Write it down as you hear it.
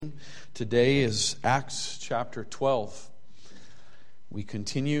Today is Acts chapter 12. We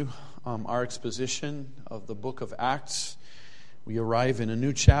continue our exposition of the book of Acts. We arrive in a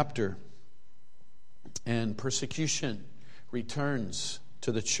new chapter, and persecution returns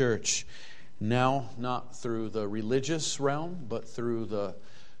to the church. Now, not through the religious realm, but through the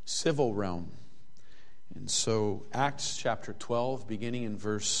civil realm. And so, Acts chapter 12, beginning in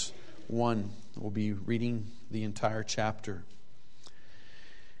verse 1, we'll be reading the entire chapter.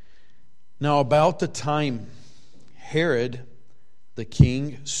 Now about the time Herod the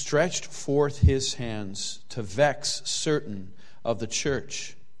king stretched forth his hands to vex certain of the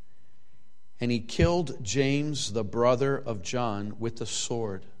church, and he killed James, the brother of John, with the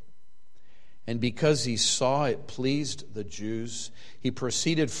sword. And because he saw it pleased the Jews, he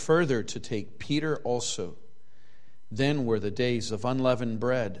proceeded further to take Peter also. Then were the days of unleavened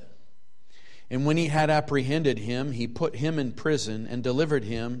bread. And when he had apprehended him, he put him in prison and delivered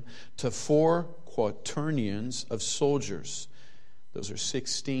him to 4 quaternions of soldiers. Those are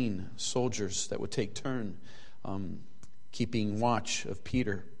 16 soldiers that would take turn keeping watch of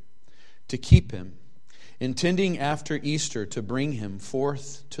Peter, to keep him, intending after Easter to bring him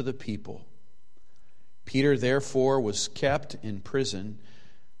forth to the people. Peter therefore was kept in prison,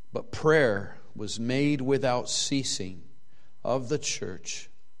 but prayer was made without ceasing of the church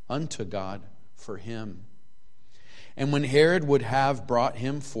unto God for him. And when Herod would have brought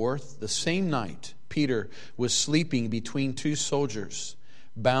him forth, the same night Peter was sleeping between 2 soldiers,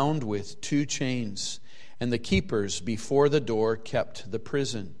 bound with 2 chains, and the keepers before the door kept the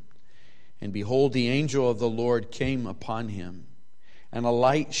prison. And behold, the angel of the Lord came upon him, and a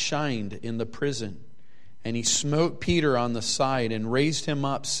light shined in the prison. And he smote Peter on the side and raised him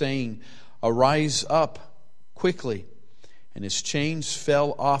up, saying, Arise up quickly. And his chains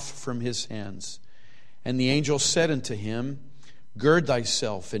fell off from his hands. And the angel said unto him, Gird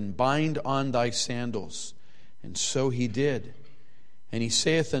thyself and bind on thy sandals. And so he did. And he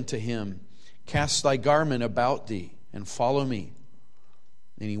saith unto him, Cast thy garment about thee, and follow me.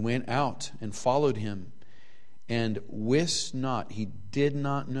 And he went out and followed him, and wist not, he did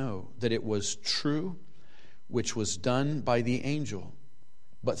not know, that it was true which was done by the angel,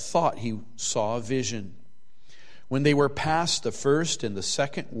 but thought he saw a vision. When they were past the first and the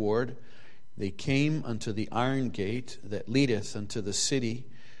second ward, they came unto the iron gate that leadeth unto the city,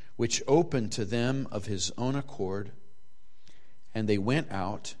 which opened to them of his own accord. And they went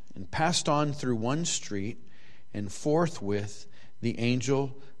out and passed on through one street, and forthwith the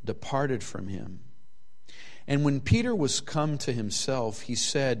angel departed from him. And when Peter was come to himself, he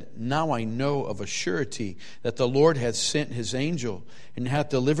said, Now I know of a surety that the Lord hath sent his angel, and hath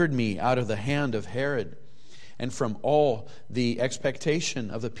delivered me out of the hand of Herod, and from all the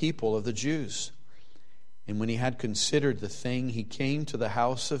expectation of the people of the Jews. And when he had considered the thing, he came to the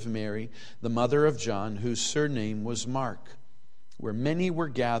house of Mary, the mother of John, whose surname was Mark, where many were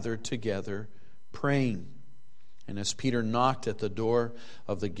gathered together, praying. And as Peter knocked at the door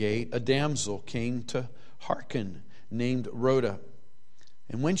of the gate, a damsel came to hearken, named Rhoda.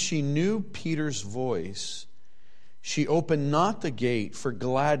 And when she knew Peter's voice, she opened not the gate for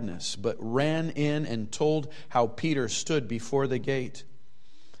gladness, but ran in and told how Peter stood before the gate.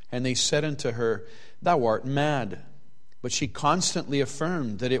 And they said unto her, Thou art mad. But she constantly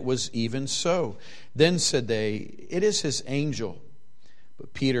affirmed that it was even so. Then said they, It is his angel.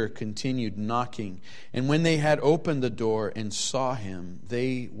 But Peter continued knocking. And when they had opened the door and saw him,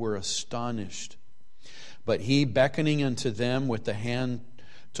 they were astonished. But he, beckoning unto them with the hand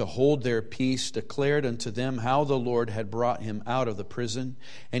to hold their peace, declared unto them how the Lord had brought him out of the prison.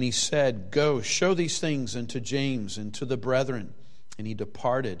 And he said, Go, show these things unto James and to the brethren. And he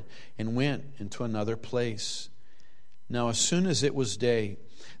departed and went into another place. Now as soon as it was day,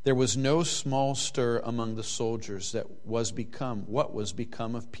 there was no small stir among the soldiers what was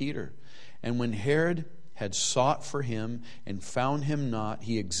become of Peter. And when Herod had sought for him and found him not,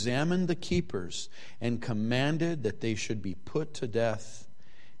 he examined the keepers and commanded that they should be put to death.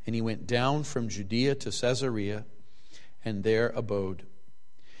 And he went down from Judea to Caesarea, and there abode.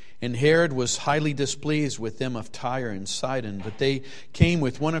 And Herod was highly displeased with them of Tyre and Sidon, but they came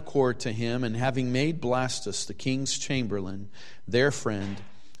with one accord to him, and having made Blastus the king's chamberlain, their friend,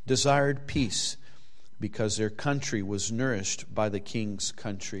 desired peace, because their country was nourished by the king's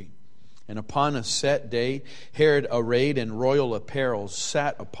country. And upon a set day, Herod, arrayed in royal apparel,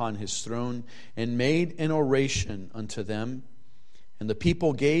 sat upon his throne, and made an oration unto them. And the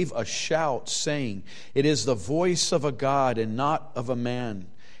people gave a shout, saying, It is the voice of a God, and not of a man.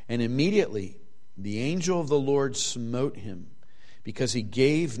 And immediately the angel of the Lord smote him, because he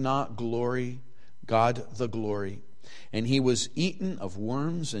gave not God the glory, And he was eaten of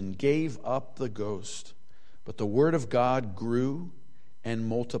worms and gave up the ghost. But the word of God grew and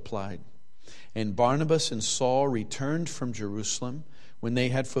multiplied. And Barnabas and Saul returned from Jerusalem when they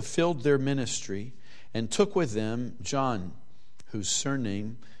had fulfilled their ministry, and took with them John, whose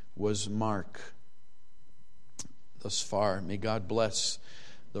surname was Mark. Thus far, may God bless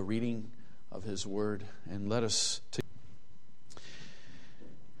the reading of his word, and let us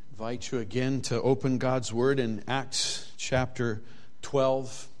invite you again to open God's word in Acts chapter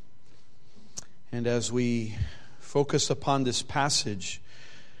 12. And as we focus upon this passage,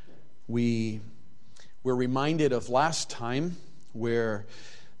 we're reminded of last time where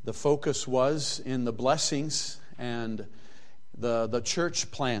the focus was in the blessings and the church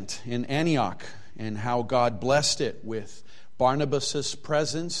plant in Antioch, and how God blessed it with Barnabas'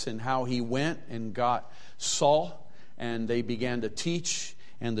 presence, and how he went and got Saul, and they began to teach,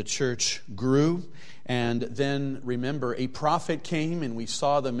 and the church grew. And then, remember, a prophet came, and we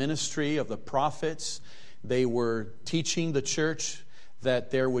saw the ministry of the prophets. They were teaching the church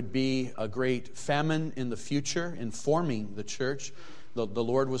that there would be a great famine in the future, informing the church. The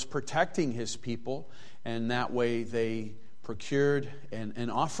Lord was protecting his people, and that way they procured an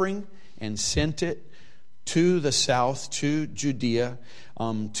offering and sent it to the south, to Judea,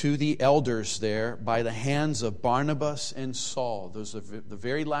 to the elders there by the hands of Barnabas and Saul. Those are the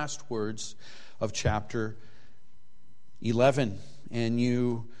very last words of chapter 11. And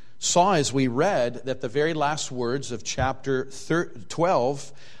you saw as we read that the very last words of chapter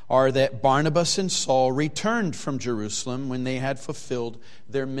 12 are that Barnabas and Saul returned from Jerusalem when they had fulfilled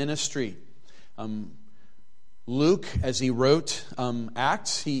their ministry. Luke, as he wrote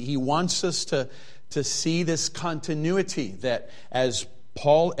Acts, he wants us to see this continuity, that as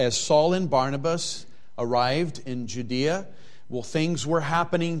Saul and Barnabas arrived in Judea, well, things were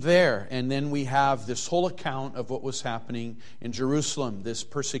happening there. And then we have this whole account of what was happening in Jerusalem, this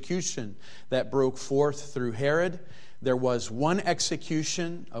persecution that broke forth through Herod. There was one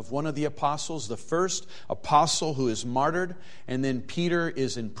execution of one of the apostles, the first apostle who is martyred, and then Peter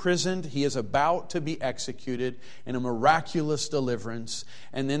is imprisoned. He is about to be executed in a miraculous deliverance.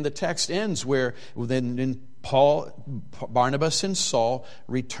 And then the text ends where then Barnabas and Saul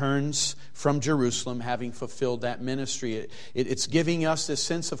returns from Jerusalem, having fulfilled that ministry. It's giving us this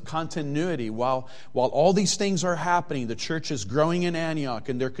sense of continuity. While all these things are happening, the church is growing in Antioch,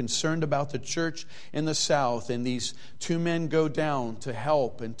 and they're concerned about the church in the south. And these two men go down to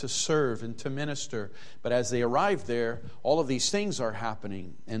help and to serve and to minister. But as they arrive there, all of these things are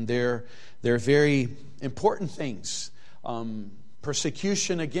happening, and they're very important things.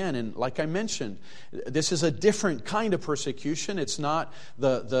 Persecution again, and like I mentioned, this is a different kind of persecution. It's not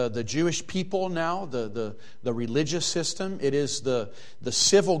the Jewish people now, the religious system. It is the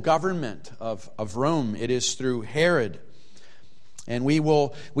civil government of Rome. It is through Herod. And we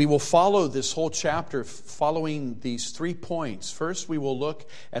will follow this whole chapter following these 3 points. First, we will look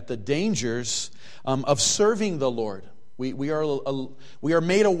at the dangers of serving the Lord. We are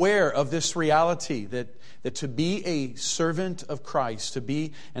made aware of this reality that to be a servant of Christ, to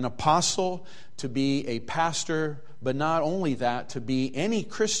be an apostle, to be a pastor, but not only that, to be any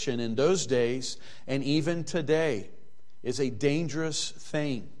Christian in those days and even today is a dangerous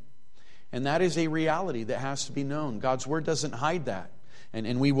thing. And that is a reality that has to be known. God's Word doesn't hide that.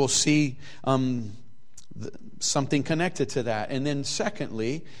 And we will see something connected to that. And then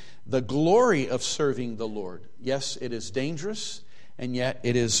secondly, the glory of serving the Lord. Yes, it is dangerous, and yet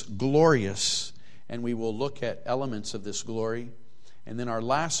it is glorious. And we will look at elements of this glory. And then our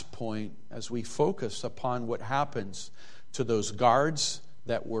last point, as we focus upon what happens to those guards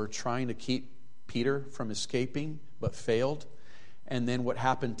that were trying to keep Peter from escaping but failed, and then what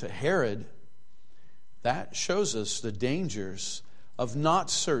happened to Herod, that shows us the dangers of not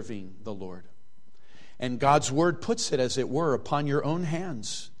serving the Lord. And God's Word puts it, as it were, upon your own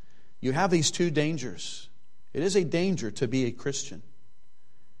hands. You have these two dangers. It is a danger to be a Christian.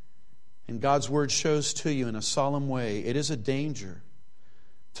 And God's Word shows to you in a solemn way, it is a danger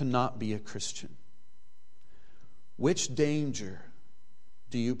to not be a Christian. Which danger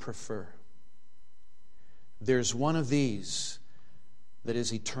do you prefer? There's one of these that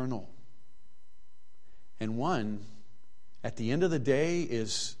is eternal. And one, at the end of the day,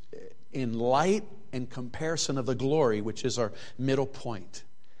 is in light and comparison of the glory, which is our middle point.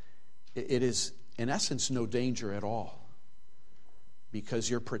 It is, in essence, no danger at all, because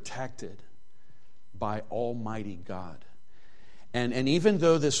you're protected by Almighty God. And even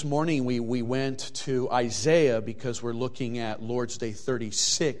though this morning we went to Isaiah because we're looking at Lord's Day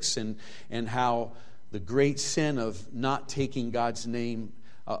 36 and how the great sin of not taking God's name,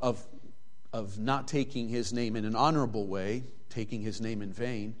 of not taking his name in an honorable way, taking his name in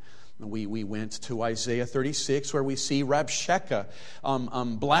vain. We went to Isaiah 36, where we see Rabshakeh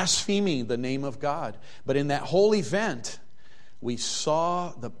blaspheming the name of God. But in that whole event, we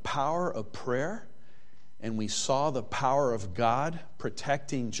saw the power of prayer, and we saw the power of God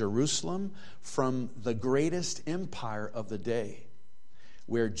protecting Jerusalem from the greatest empire of the day,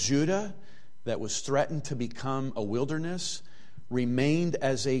 where Judah, that was threatened to become a wilderness, remained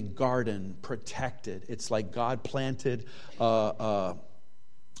as a garden, protected. It's like God planted a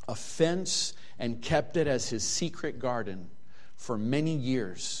fence and kept it as his secret garden for many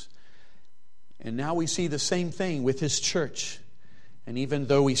years. And now we see the same thing with his church. And even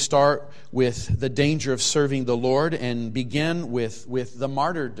though we start with the danger of serving the Lord and begin with the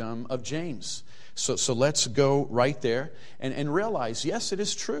martyrdom of James. So let's go right there and realize, yes, it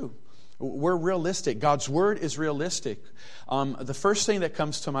is true. We're realistic. God's word is realistic. The first thing that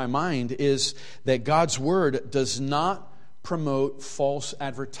comes to my mind is that God's word does not promote false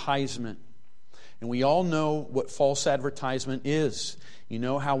advertisement. And we all know what false advertisement is. You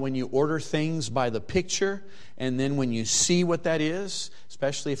know how when you order things by the picture, and then when you see what that is,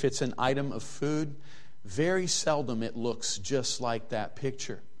 especially if it's an item of food, very seldom it looks just like that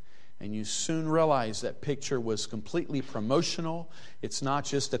picture. And you soon realize that picture was completely promotional. It's not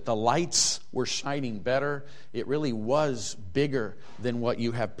just that the lights were shining better. It really was bigger than what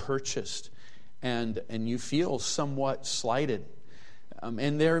you have purchased. And you feel somewhat slighted.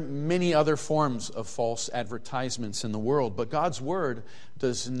 And there are many other forms of false advertisements in the world. But God's word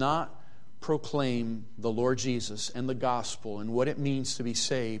does not proclaim the Lord Jesus and the gospel and what it means to be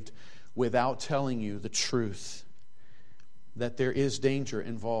saved without telling you the truth, that there is danger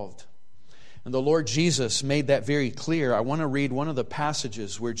involved. And the Lord Jesus made that very clear. I want to read one of the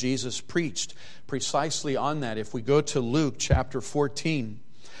passages where Jesus preached precisely on that. If we go to Luke chapter 14,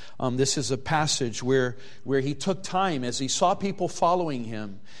 this is a passage where he took time as he saw people following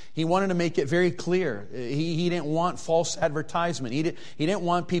him. He wanted to make it very clear. He didn't want false advertisement. He didn't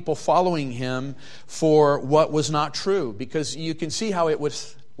want people following him for what was not true, because you can see how it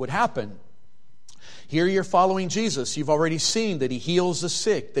would happen. Here you're following Jesus. You've already seen that he heals the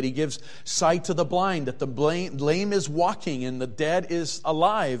sick, that he gives sight to the blind, that the lame is walking and the dead is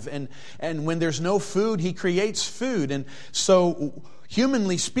alive. And when there's no food, he creates food. And so,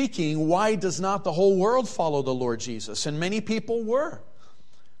 humanly speaking, why does not the whole world follow the Lord Jesus? And many people were,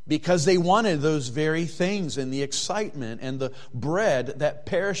 because they wanted those very things and the excitement and the bread that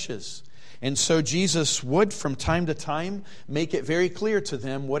perishes. And so Jesus would, from time to time, make it very clear to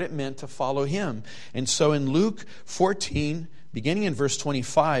them what it meant to follow him. And so in Luke 14, beginning in verse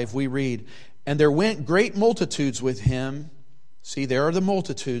 25, we read, "And there went great multitudes with him." See, there are the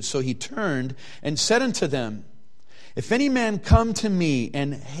multitudes. "So he turned and said unto them, If any man come to me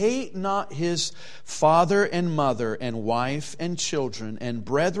and hate not his father and mother and wife and children and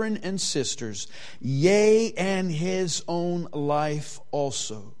brethren and sisters, yea, and his own life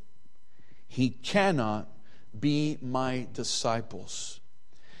also, he cannot be my disciples."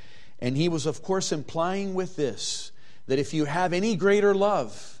 And he was, of course, implying with this that if you have any greater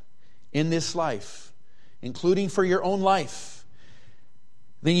love in this life, including for your own life,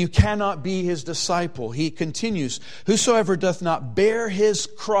 then you cannot be his disciple. He continues, "Whosoever doth not bear his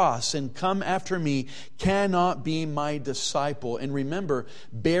cross and come after me cannot be my disciple." And remember,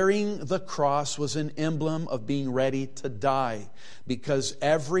 bearing the cross was an emblem of being ready to die, because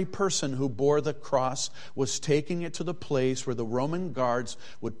every person who bore the cross was taking it to the place where the Roman guards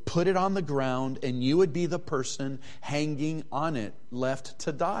would put it on the ground, and you would be the person hanging on it, left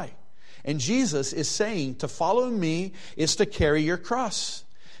to die. And Jesus is saying to follow me is to carry your cross.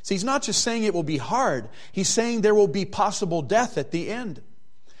 See, he's not just saying it will be hard. He's saying there will be possible death at the end.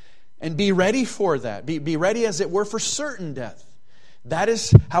 And be ready for that. Be ready, as it were, for certain death. That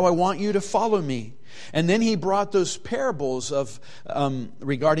is how I want you to follow me. And then he brought those parables of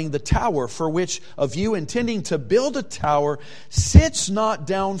regarding the tower, for which of you intending to build a tower sits not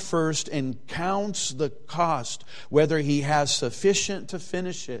down first and counts the cost, whether he has sufficient to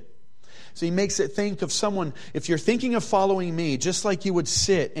finish it. So he makes it think of someone, if you're thinking of following me, just like you would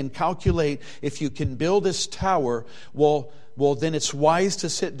sit and calculate if you can build this tower, well, then it's wise to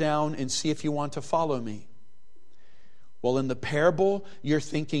sit down and see if you want to follow me. Well, in the parable, you're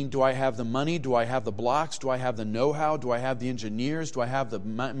thinking, do I have the money? Do I have the blocks? Do I have the know-how? Do I have the engineers? Do I have the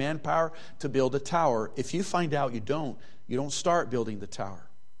manpower to build a tower? If you find out you don't start building the tower.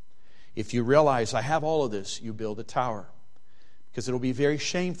 If you realize, I have all of this, you build a tower. Because it'll be very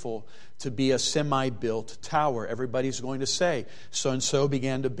shameful to be a semi-built tower. Everybody's going to say, so-and-so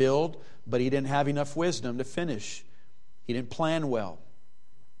began to build, but he didn't have enough wisdom to finish. He didn't plan well.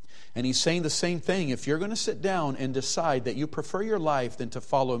 And he's saying the same thing. If you're going to sit down and decide that you prefer your life than to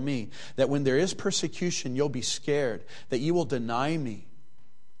follow me, that when there is persecution, you'll be scared, that you will deny me,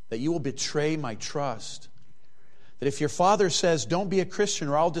 that you will betray my trust, that if your father says, don't be a Christian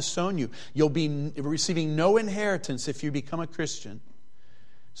or I'll disown you, you'll be receiving no inheritance if you become a Christian.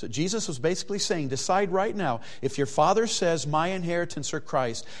 So Jesus was basically saying, decide right now. If your father says, my inheritance or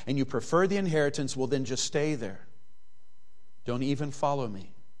Christ, and you prefer the inheritance, well then just stay there. Don't even follow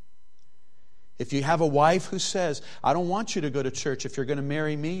me. If you have a wife who says, I don't want you to go to church. If you're going to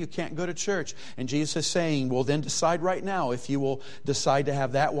marry me, you can't go to church. And Jesus is saying, well, then decide right now if you will decide to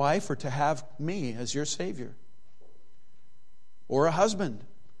have that wife or to have me as your Savior. Or a husband.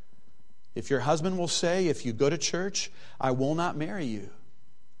 If your husband will say, if you go to church, I will not marry you.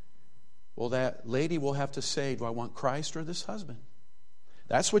 Well, that lady will have to say, do I want Christ or this husband?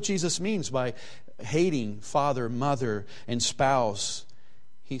 That's what Jesus means by hating father, mother, and spouse.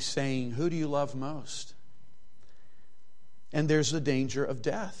 He's saying, who do you love most? And there's the danger of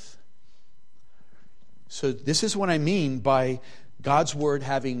death. So this is what I mean by God's Word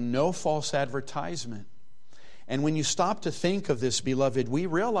having no false advertisement. And when you stop to think of this, beloved, we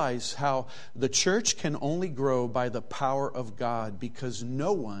realize how the church can only grow by the power of God, because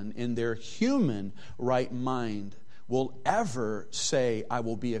no one in their human right mind will ever say, I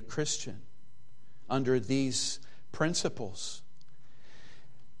will be a Christian under these principles.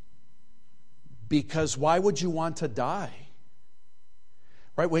 Because why would you want to die?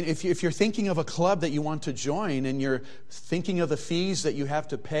 Right? If you're thinking of a club that you want to join and you're thinking of the fees that you have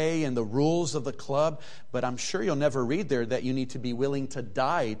to pay and the rules of the club, but I'm sure you'll never read there that you need to be willing to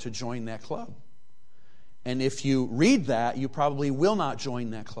die to join that club. And if you read that, you probably will not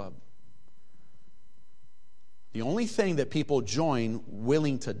join that club. The only thing that people join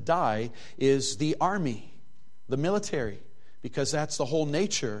willing to die is the army, the military, because that's the whole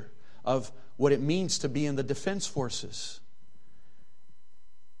nature of what it means to be in the defense forces.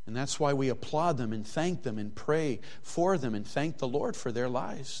 And that's why we applaud them and thank them and pray for them and thank the Lord for their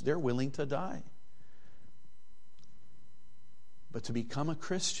lives. They're willing to die. But to become a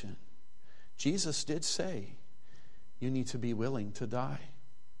Christian, Jesus did say, you need to be willing to die.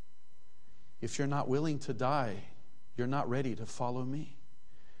 If you're not willing to die, you're not ready to follow me.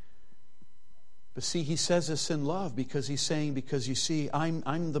 But see, he says this in love because he's saying, because you see,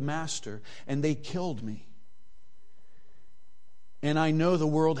 I'm the master and they killed me. And I know the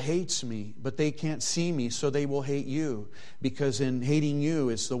world hates me, but they can't see me, so they will hate you. Because in hating you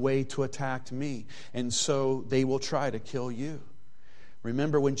is the way to attack me. And so they will try to kill you.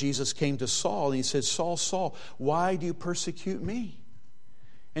 Remember when Jesus came to Saul and he said, Saul, Saul, why do you persecute me?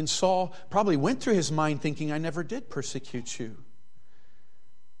 And Saul probably went through his mind thinking, I never did persecute you.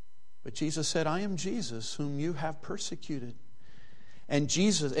 But Jesus said, I am Jesus whom you have persecuted. And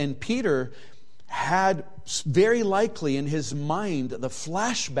Peter had very likely in his mind the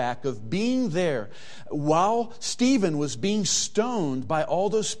flashback of being there while Stephen was being stoned by all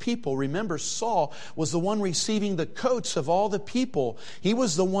those people. Remember, Saul was the one receiving the coats of all the people. He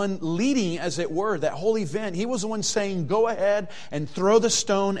was the one leading, as it were, that whole event. He was the one saying, go ahead and throw the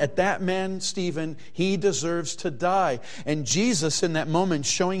stone at that man, Stephen. He deserves to die. And Jesus, in that moment,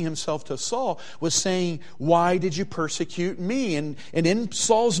 showing himself to Saul, was saying, why did you persecute me? And in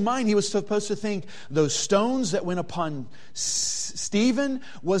Saul's mind, he was supposed to think, those stones that went upon Stephen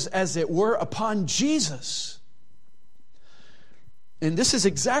was, as it were, upon Jesus. And this is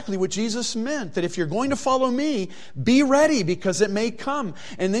exactly what Jesus meant, that if you're going to follow me, be ready because it may come.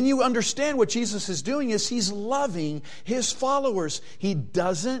 And then you understand what Jesus is doing is he's loving his followers. He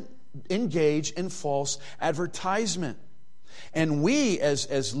doesn't engage in false advertisement. And we,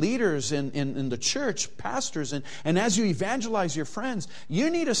 as leaders in the church, pastors, and as you evangelize your friends, you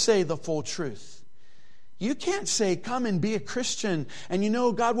need to say the full truth. You can't say, come and be a Christian, and you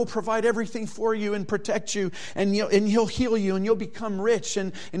know God will provide everything for you and protect you, and He'll heal you, and you'll become rich,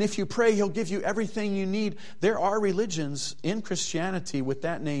 and if you pray, He'll give you everything you need. There are religions in Christianity with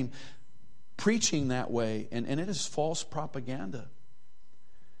that name preaching that way, and it is false propaganda.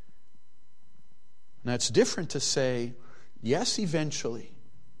 Now, it's different to say, yes, eventually,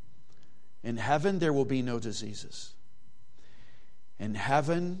 in heaven there will be no diseases. In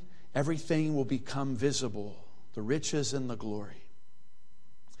heaven, everything will become visible, the riches and the glory.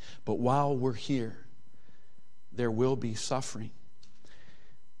 But while we're here, there will be suffering.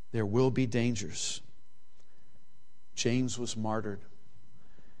 There will be dangers. James was martyred.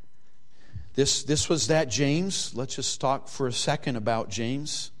 This was that James. Let's just talk for a second about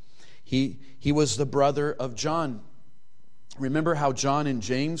James. He was the brother of John. Remember how John and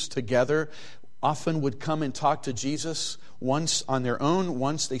James together often would come and talk to Jesus once on their own.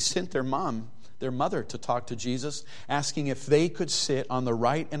 Once they sent their mother to talk to Jesus, asking if they could sit on the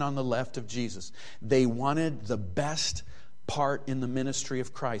right and on the left of Jesus. They wanted the best part in the ministry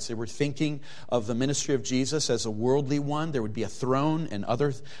of Christ. They were thinking of the ministry of Jesus as a worldly one. There would be a throne and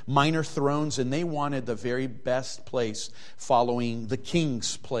other minor thrones, and they wanted the very best place, following the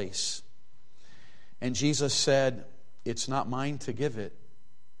king's place. And Jesus said, "It's not mine to give it.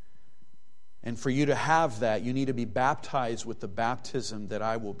 And for you to have that, you need to be baptized with the baptism that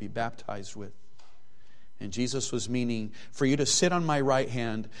I will be baptized with." And Jesus was meaning, for you to sit on my right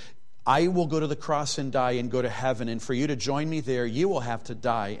hand, I will go to the cross and die and go to heaven. And for you to join me there, you will have to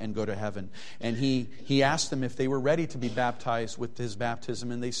die and go to heaven. And he asked them if they were ready to be baptized with his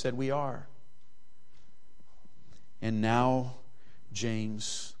baptism, and they said, "We are." And now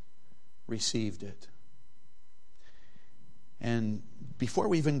James received it. And before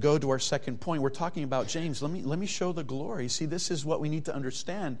we even go to our second point, we're talking about James. Let me show the glory. See, this is what we need to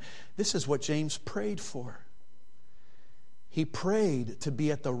understand. This is what James prayed for. He prayed to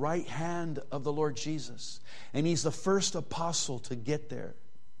be at the right hand of the Lord Jesus. And he's the first apostle to get there.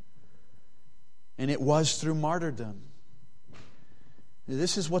 And it was through martyrdom.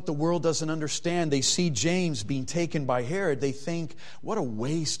 This is what the world doesn't understand. They see James being taken by Herod. They think, what a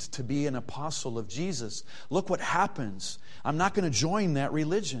waste to be an apostle of Jesus. Look what happens. I'm not going to join that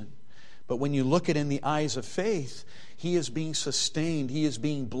religion. But when you look at it in the eyes of faith, he is being sustained. He is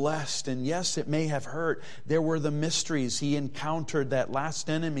being blessed. And yes, it may have hurt. There were the mysteries. He encountered that last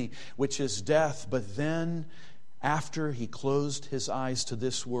enemy, which is death. But then, after he closed his eyes to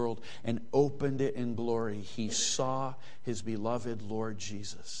this world and opened it in glory, he saw his beloved Lord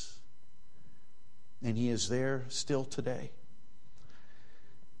Jesus. And he is there still today.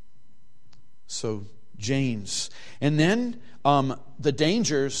 So, James. And then the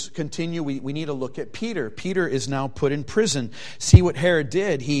dangers continue. We need to look at Peter. Peter is now put in prison. See what Herod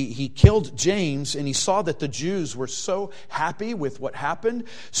did. He killed James, and he saw that the Jews were so happy with what happened.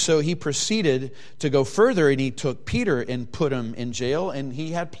 So he proceeded to go further, and he took Peter and put him in jail, and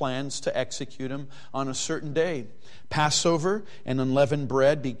he had plans to execute him on a certain day. Passover and unleavened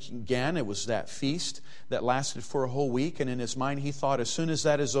bread began. It was that feast that lasted for a whole week, and in his mind he thought, as soon as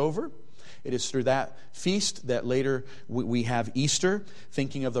that is over, it is through that feast that later we have Easter,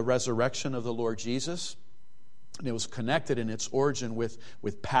 thinking of the resurrection of the Lord Jesus. And it was connected in its origin with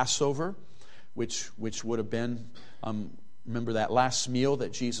Passover, which would have been, remember that last meal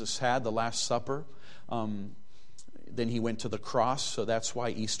that Jesus had, the Last Supper. Then he went to the cross, so that's why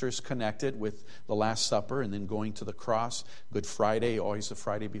Easter is connected with the Last Supper and then going to the cross. Good Friday, always the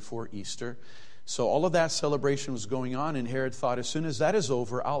Friday before Easter. So all of that celebration was going on, and Herod thought, as soon as that is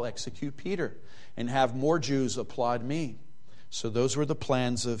over, I'll execute Peter and have more Jews applaud me. So those were the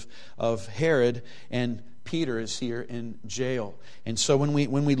plans of Herod, and Peter is here in jail. And so when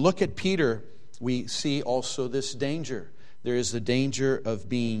we look at Peter, we see also this danger. There is the danger of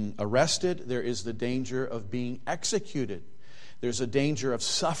being arrested. There is the danger of being executed. There's a danger of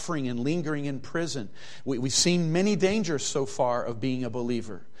suffering and lingering in prison. We've seen many dangers so far of being a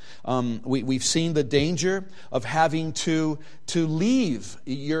believer. We've seen the danger of having to leave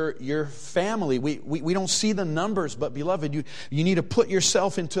your family. We don't see the numbers, but beloved, you need to put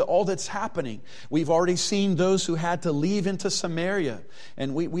yourself into all that's happening. We've already seen those who had to leave into Samaria,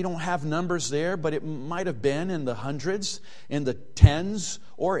 and we don't have numbers there, but it might have been in the hundreds, in the tens,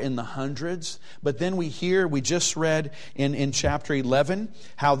 or in the hundreds. But then we just read in chapter 11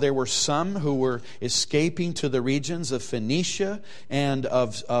 how there were some who were escaping to the regions of Phoenicia and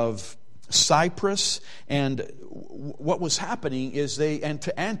of Cyprus, and what was happening is and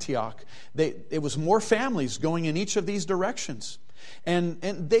to Antioch, it was more families going in each of these directions. And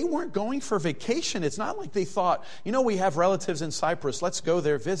they weren't going for vacation. It's not like they thought, we have relatives in Cyprus, let's go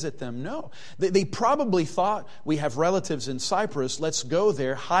there, visit them. No, they probably thought, we have relatives in Cyprus, let's go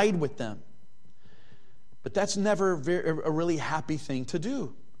there, hide with them. But that's never a really happy thing to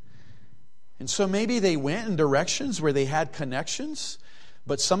do. And so maybe they went in directions where they had connections,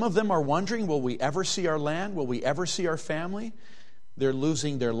 but some of them are wondering, will we ever see our land? Will we ever see our family? They're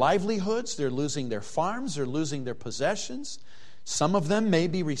losing their livelihoods. They're losing their farms. They're losing their possessions. Some of them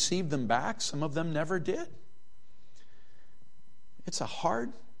maybe received them back. Some of them never did. It's a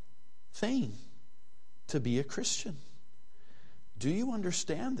hard thing to be a Christian. Do you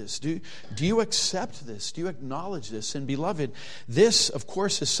understand this? Do you accept this? Do you acknowledge this? And beloved, this, of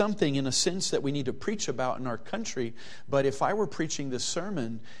course, is something in a sense that we need to preach about in our country. But if I were preaching this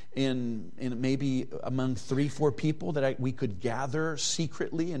sermon in maybe among 3-4 people that we could gather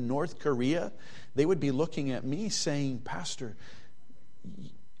secretly in North Korea, they would be looking at me saying, Pastor,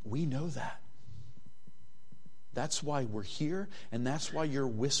 we know that. That's why we're here, and that's why you're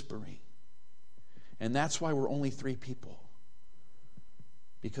whispering. And that's why we're only 3 people.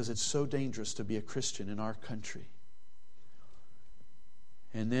 Because it's so dangerous to be a Christian in our country.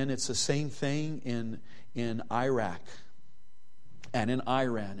 And then it's the same thing in Iraq, and in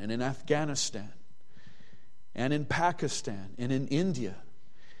Iran, and in Afghanistan, and in Pakistan, and in India,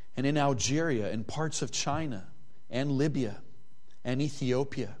 and in Algeria, and parts of China, and Libya, and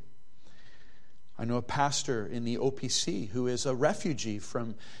Ethiopia. I know a pastor in the OPC who is a refugee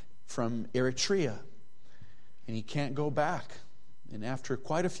from Eritrea, and he can't go back. And after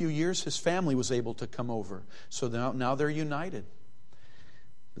quite a few years, his family was able to come over. So now they're united.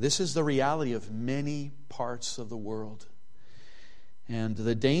 This is the reality of many parts of the world. And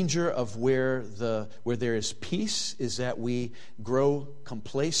the danger of where there is peace is that we grow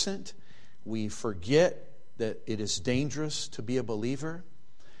complacent. We forget that it is dangerous to be a believer.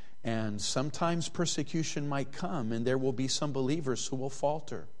 And sometimes persecution might come, and there will be some believers who will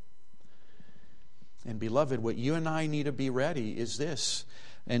falter. And beloved, what you and I need to be ready is this.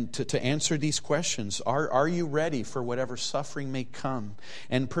 And to answer these questions, are you ready for whatever suffering may come?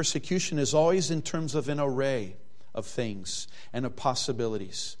 And persecution is always in terms of an array of things and of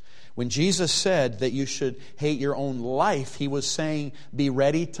possibilities. When Jesus said that you should hate your own life, He was saying, be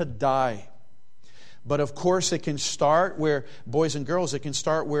ready to die. But of course, it can start where, boys and girls, it can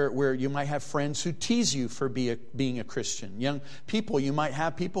start where you might have friends who tease you for being a Christian. Young people, you might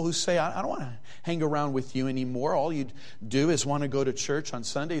have people who say, I don't want to hang around with you anymore. All you do is want to go to church on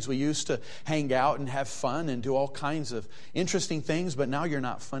Sundays. We used to hang out and have fun and do all kinds of interesting things, but now you're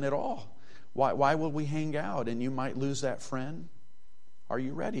not fun at all. Why would we hang out? And you might lose that friend. Are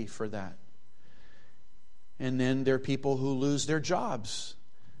you ready for that? And then there are people who lose their jobs.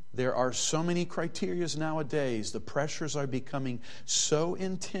 There are so many criterias nowadays. The pressures are becoming so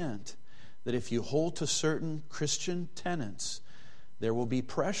intense that if you hold to certain Christian tenets, there will be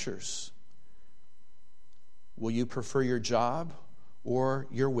pressures. Will you prefer your job or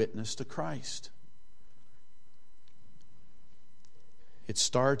your witness to Christ? It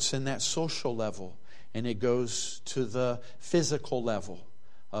starts in that social level, and it goes to the physical level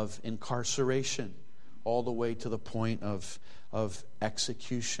of incarceration, all the way to the point of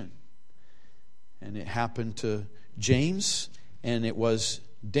execution. And it happened to James, and it was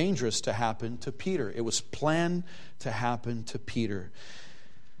dangerous to happen to Peter. It was planned to happen to Peter.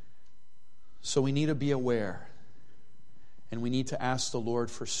 So we need to be aware, and we need to ask the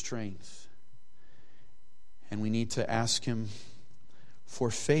Lord for strength, and we need to ask Him for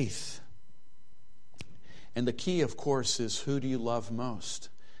faith. And the key, of course, is who do you love most?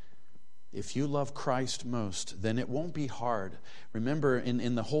 If you love Christ most, then it won't be hard. Remember,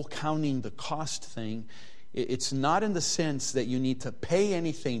 in the whole counting the cost thing, it's not in the sense that you need to pay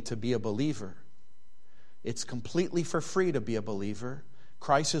anything to be a believer. It's completely for free to be a believer.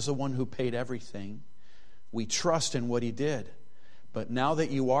 Christ is the one who paid everything. We trust in what He did. But now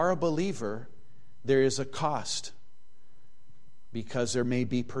that you are a believer, there is a cost. Because there may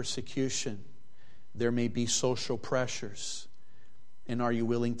be persecution. There may be social pressures. And are you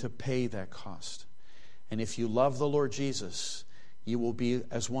willing to pay that cost? And if you love the Lord Jesus, you will be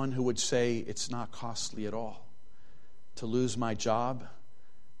as one who would say, it's not costly at all to lose my job,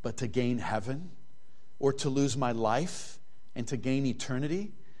 but to gain heaven, or to lose my life and to gain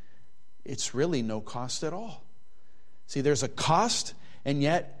eternity. It's really no cost at all. See, there's a cost, and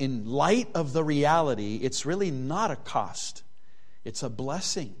yet in light of the reality, it's really not a cost. It's a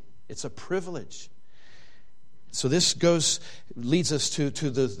blessing. It's a privilege. So this leads us to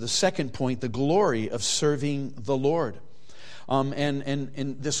the second point, the glory of serving the Lord.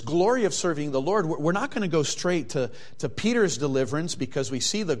 And this glory of serving the Lord, we're not going to go straight to Peter's deliverance, because we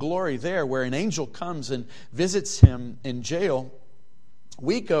see the glory there where an angel comes and visits him in jail.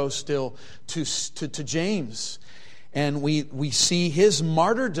 We go still to James, and we see his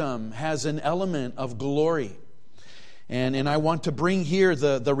martyrdom has an element of glory. And I want to bring here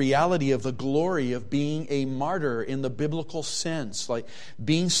the reality of the glory of being a martyr in the biblical sense, like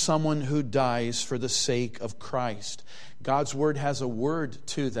being someone who dies for the sake of Christ. God's Word has a word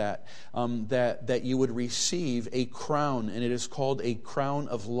to that you would receive a crown, and it is called a crown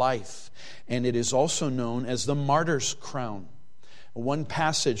of life. And it is also known as the martyr's crown. One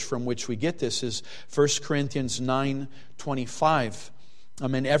passage from which we get this is 1 Corinthians 9:25.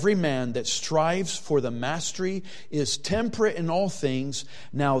 And every man that strives for the mastery is temperate in all things.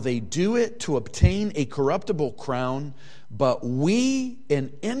 Now they do it to obtain a corruptible crown, but we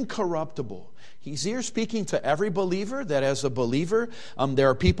an incorruptible. He's here speaking to every believer, that as a believer, there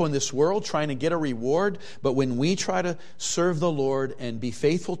are people in this world trying to get a reward, but when we try to serve the Lord and be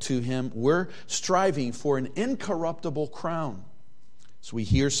faithful to Him, we're striving for an incorruptible crown. So we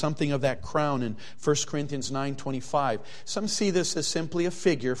hear something of that crown in 1 Corinthians 9:25. Some see this as simply a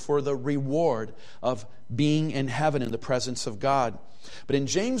figure for the reward of being in heaven in the presence of God. But in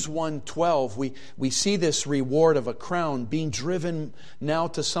James 1:12, we see this reward of a crown being driven now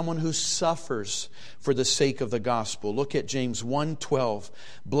to someone who suffers for the sake of the gospel. Look at James 1:12.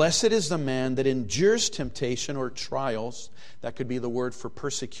 Blessed is the man that endures temptation or trials. That could be the word for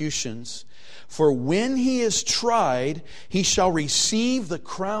persecutions. For when he is tried, he shall receive the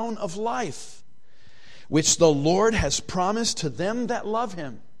crown of life, which the Lord has promised to them that love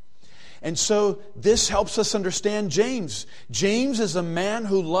Him. And so this helps us understand James. James is a man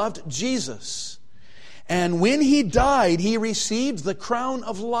who loved Jesus. And when he died, he received the crown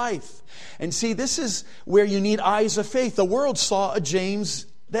of life. And see, this is where you need eyes of faith. The world saw a James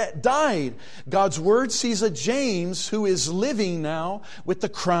that died. God's Word sees a James who is living now with the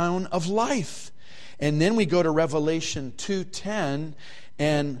crown of life. And then we go to Revelation 2:10,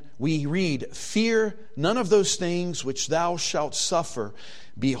 and we read, Fear none of those things which thou shalt suffer.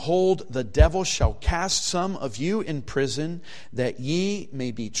 Behold, the devil shall cast some of you in prison, that ye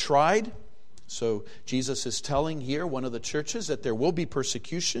may be tried. So Jesus is telling here one of the churches that there will be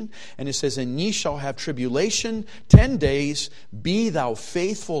persecution. And it says, And ye shall have tribulation 10 days. Be thou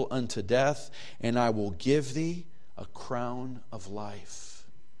faithful unto death, and I will give thee a crown of life.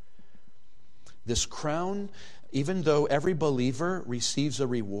 This crown, even though every believer receives a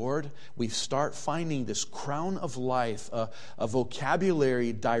reward, we start finding this crown of life, a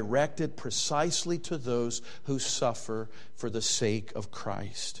vocabulary directed precisely to those who suffer for the sake of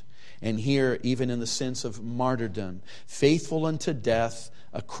Christ. And here, even in the sense of martyrdom, faithful unto death,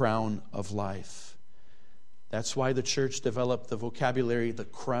 a crown of life. That's why the church developed the vocabulary, the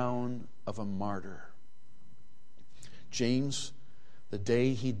crown of a martyr. James, the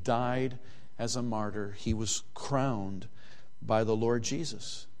day he died as a martyr, he was crowned by the Lord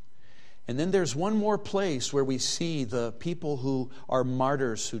Jesus. And then there's one more place where we see the people who are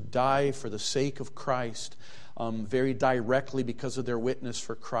martyrs, who die for the sake of Christ, very directly because of their witness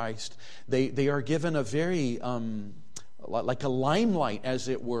for Christ. They are given a very, like a limelight, as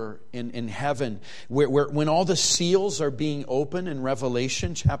it were, in heaven. Where when all the seals are being opened in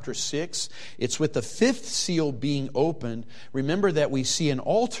Revelation chapter 6, it's with the fifth seal being opened. Remember that we see an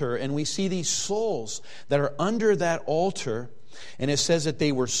altar, and we see these souls that are under that altar. And it says that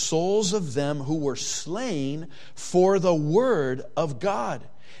they were souls of them who were slain for the word of God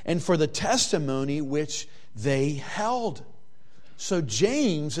and for the testimony which they held. So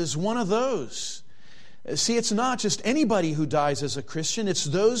James is one of those. See, it's not just anybody who dies as a Christian. It's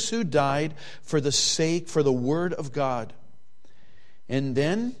those who died for the word of God. And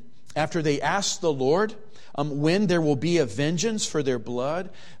then, after they asked the Lord when there will be a vengeance for their blood,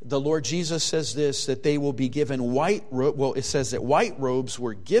 the Lord Jesus says this, that they will be given white robes. Well, it says that white robes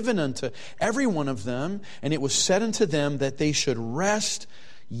were given unto every one of them, and it was said unto them that they should rest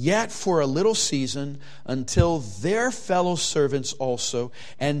yet for a little season, until their fellow servants also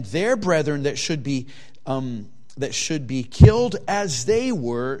and their brethren that should be killed as they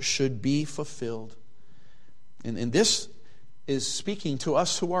were should be fulfilled. And this is speaking to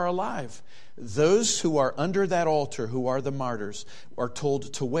us who are alive. Those who are under that altar, who are the martyrs, are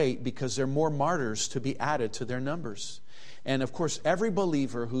told to wait because there are more martyrs to be added to their numbers. And of course, every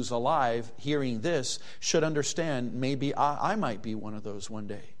believer who's alive hearing this should understand, maybe I might be one of those one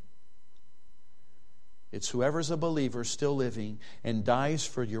day. It's whoever's a believer still living and dies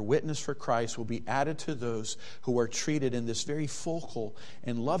for your witness for Christ will be added to those who are treated in this very focal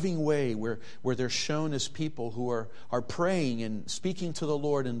and loving way where they're shown as people who are praying and speaking to the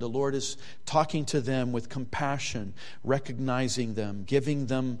Lord, and the Lord is talking to them with compassion, recognizing them, giving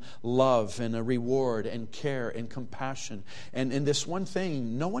them love and a reward and care and compassion. And in this one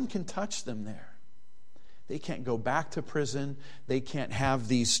thing, no one can touch them there. They can't go back to prison. They can't have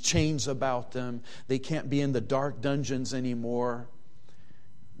these chains about them. They can't be in the dark dungeons anymore.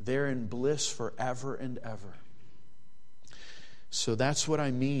 They're in bliss forever and ever. So that's what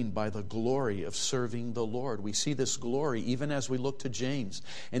I mean by the glory of serving the Lord. We see this glory even as we look to James.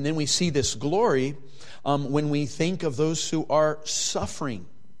 And then we see this glory when we think of those who are suffering.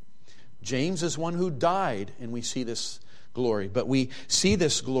 James is one who died, and we see this glory. But we see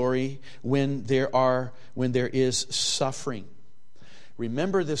this glory when there is suffering.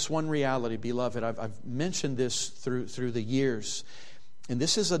 Remember this one reality, beloved. I've mentioned this through the years. And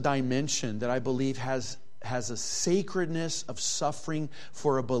this is a dimension that I believe has a sacredness of suffering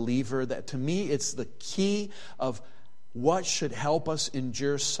for a believer that, to me, it's the key of what should help us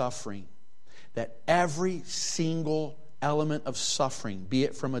endure suffering. That every single element of suffering, be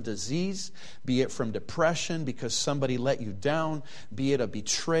it from a disease, be it from depression because somebody let you down, be it a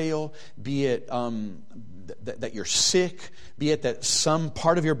betrayal, be it that you're sick, be it that some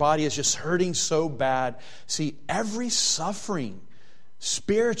part of your body is just hurting so bad. See, every suffering,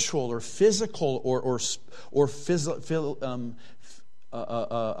 spiritual or physical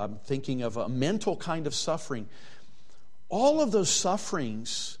I'm thinking of a mental kind of suffering. All of those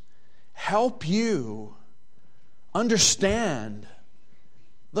sufferings help you understand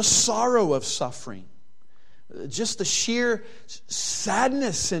the sorrow of suffering, just the sheer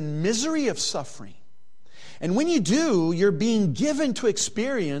sadness and misery of suffering. And when you do, you're being given to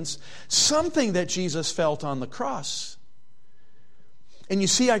experience something that Jesus felt on the cross. And you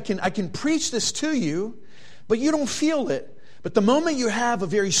see, I can preach this to you, but you don't feel it. But the moment you have a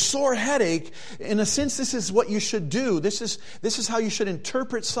very sore headache, in a sense, this is what you should do. This is how you should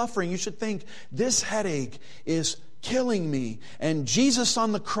interpret suffering. You should think, this headache is killing me. And Jesus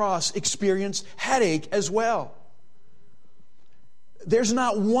on the cross experienced headache as well. There's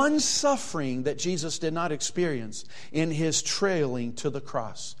not one suffering that Jesus did not experience in His trailing to the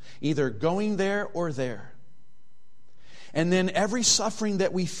cross, either going there or there. And then every suffering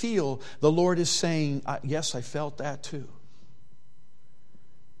that we feel, the Lord is saying, yes, I felt that too.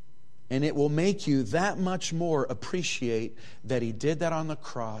 And it will make you that much more appreciate that He did that on the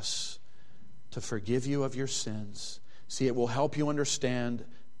cross to forgive you of your sins. See, it will help you understand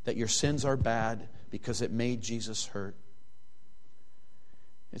that your sins are bad because it made Jesus hurt.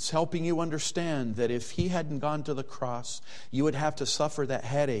 It's helping you understand that if He hadn't gone to the cross, you would have to suffer that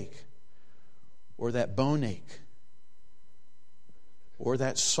headache or that bone ache or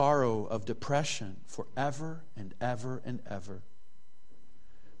that sorrow of depression forever and ever and ever,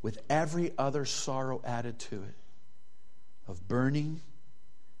 with every other sorrow added to it, of burning,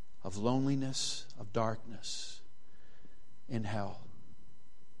 of loneliness, of darkness in hell.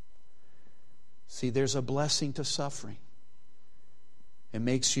 See, there's a blessing to suffering. It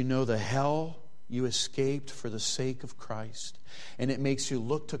makes you know the hell you escaped for the sake of Christ. And it makes you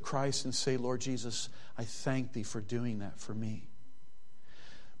look to Christ and say, Lord Jesus, I thank Thee for doing that for me.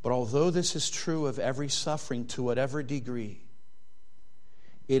 But although this is true of every suffering to whatever degree,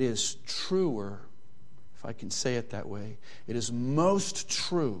 it is truer, if I can say it that way, it is most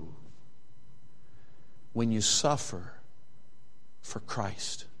true when you suffer for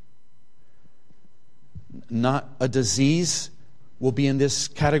Christ. Not a disease will be in this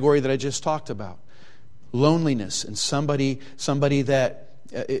category that I just talked about. Loneliness and somebody that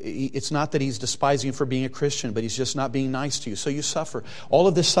it's not that he's despising you for being a Christian, but he's just not being nice to you. So you suffer. All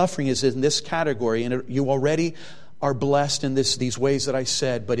of this suffering is in this category, and you already are blessed in these ways that I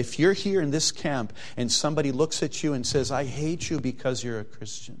said. But if you're here in this camp and somebody looks at you and says, I hate you because you're a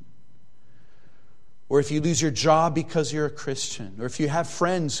Christian, or if you lose your job because you're a Christian, or if you have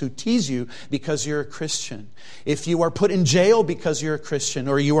friends who tease you because you're a Christian, if you are put in jail because you're a Christian,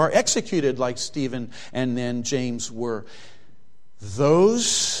 or you are executed like Stephen and then James were,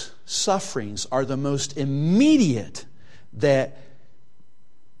 those sufferings are the most immediate that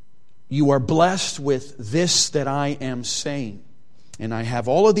you are blessed with this that I am saying. And I have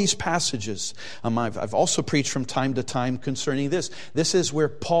all of these passages. I've also preached from time to time concerning this. This is where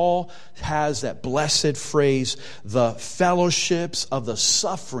Paul has that blessed phrase, the fellowships of the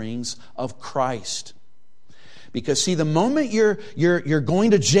sufferings of Christ. Because see, the moment you're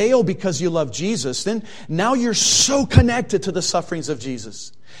going to jail because you love Jesus, then now you're so connected to the sufferings of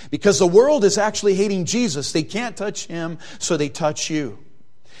Jesus. Because the world is actually hating Jesus. They can't touch Him, so they touch you.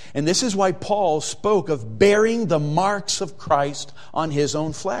 And this is why Paul spoke of bearing the marks of Christ on his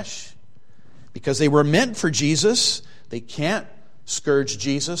own flesh. Because they were meant for Jesus. They can't scourge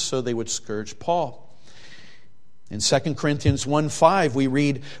Jesus, so they would scourge Paul. In 2 Corinthians 1:5 we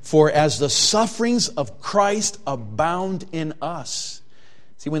read, for as the sufferings of Christ abound in us.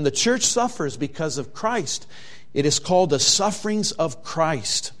 See, when the church suffers because of Christ, it is called the sufferings of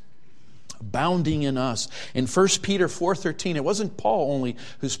Christ abounding in us. In 1 Peter 4:13, it wasn't Paul only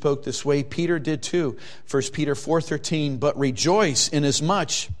who spoke this way. Peter did too. 1 Peter 4:13, but rejoice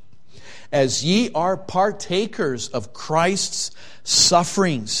inasmuch as ye are partakers of Christ's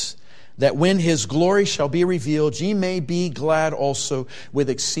sufferings, that when His glory shall be revealed, ye may be glad also with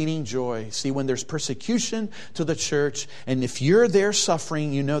exceeding joy. See, when there's persecution to the church, and if you're there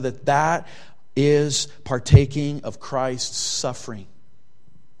suffering, you know that is partaking of Christ's suffering.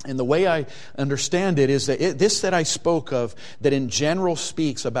 And the way I understand it is that this that I spoke of, that in general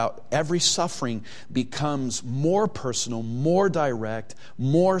speaks about every suffering, becomes more personal, more direct,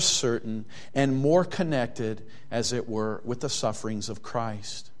 more certain, and more connected, as it were, with the sufferings of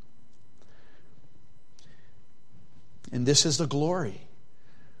Christ. And this is the glory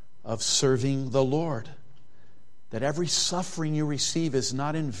of serving the Lord. That every suffering you receive is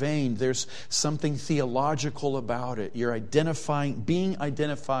not in vain. There's something theological about it. You're being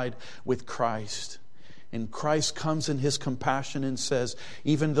identified with Christ. And Christ comes in His compassion and says,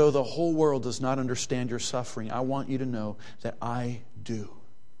 even though the whole world does not understand your suffering, I want you to know that I do.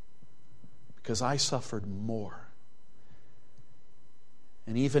 Because I suffered more.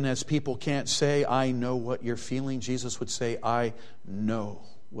 And even as people can't say, I know what you're feeling, Jesus would say, I know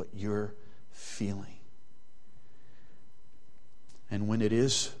what you're feeling. And when it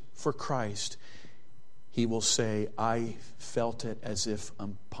is for Christ, He will say, I felt it as if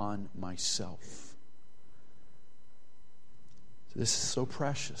upon myself. This is so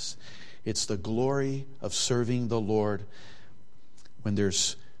precious. It's the glory of serving the Lord when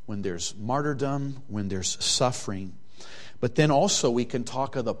there's martyrdom, when there's suffering. But then also we can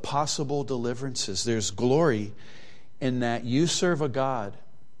talk of the possible deliverances. There's glory in that you serve a God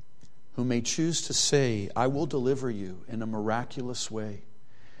who may choose to say, I will deliver you in a miraculous way.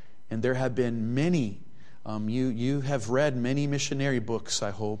 And there have been many, you have read many missionary books,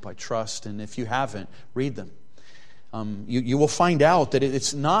 I hope, I trust, and if you haven't, read them. You will find out that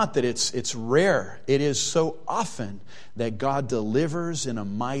it's not that it's rare. It is so often that God delivers in a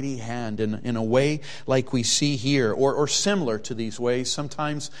mighty hand, in a way like we see here, or similar to these ways.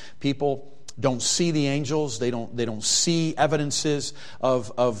 Sometimes people don't see the angels, they don't see evidences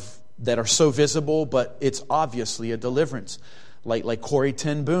of that are so visible, but it's obviously a deliverance. Like Corrie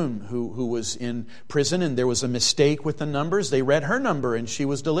ten Boom, who was in prison, and there was a mistake with the numbers. They read her number and she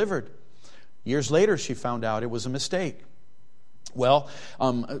was delivered. Years later, she found out it was a mistake. Well,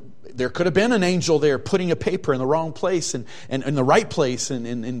 there could have been an angel there putting a paper in the wrong place and in the right place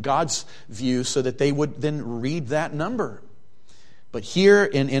in God's view, so that they would then read that number. But here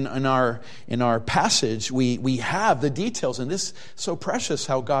in our passage, we have the details, and this is so precious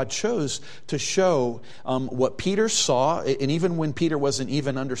how God chose to show what Peter saw, and even when Peter wasn't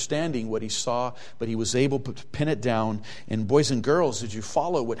even understanding what he saw, but he was able to pin it down. And boys and girls, did you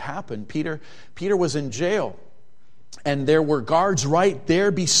follow what happened? Peter was in jail, and there were guards right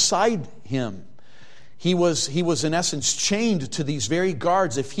there beside him. He was in essence chained to these very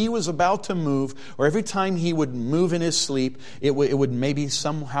guards. If he was about to move, or every time he would move in his sleep, it would maybe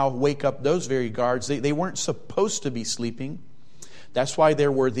somehow wake up those very guards. They weren't supposed to be sleeping. That's why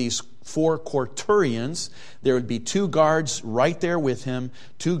there were these 4 quaternions. There would be 2 guards right there with him,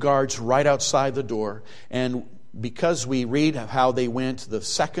 2 guards right outside the door. And because we read how they went the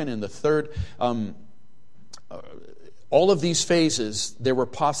second and the third, all of these phases, there were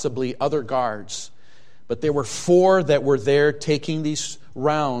possibly other guards. But there were 4 that were there taking these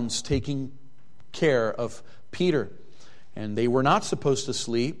rounds, taking care of Peter. And they were not supposed to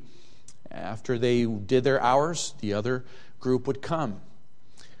sleep. After they did their hours, the other group would come.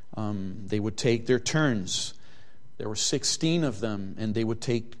 They would take their turns. There were 16 of them, and they would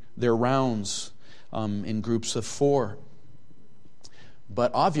take their rounds in groups of 4.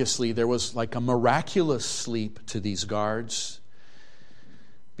 But obviously there was like a miraculous sleep to these guards,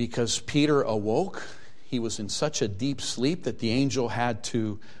 because Peter awoke. He was in such a deep sleep that the angel had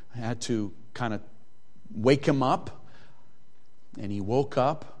to kind of wake him up. And he woke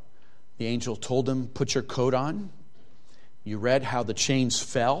up. The angel told him, put your coat on. You read how the chains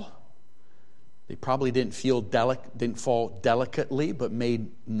fell. They probably didn't fall delicately, but made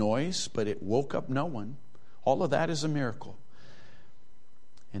noise. But it woke up no one. All of that is a miracle.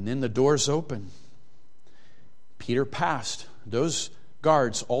 And then the doors open. Peter passed. Those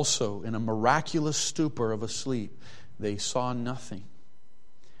guards also, in a miraculous stupor of asleep, they saw nothing.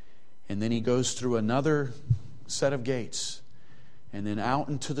 And then he goes through another set of gates, and then out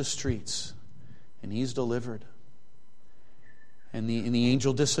into the streets, and he's delivered. And the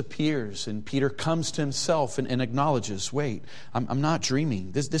angel disappears, and Peter comes to himself and acknowledges, wait, I'm not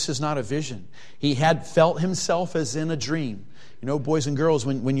dreaming. This is not a vision. He had felt himself as in a dream. You know, boys and girls,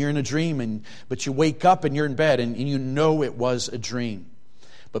 when you're in a dream, but you wake up and you're in bed, and you know it was a dream.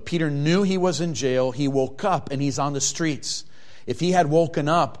 But Peter knew he was in jail. He woke up, and he's on the streets. If he had woken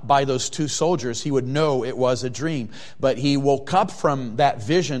up by those 2 soldiers, he would know it was a dream. But he woke up from that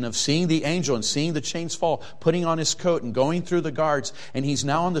vision of seeing the angel and seeing the chains fall, putting on his coat and going through the guards. And he's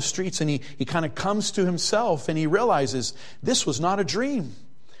now on the streets, and he kind of comes to himself, and he realizes this was not a dream.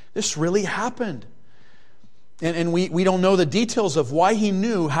 This really happened. And we don't know the details of why he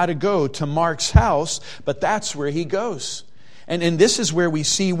knew how to go to Mark's house, but that's where he goes. And this is where we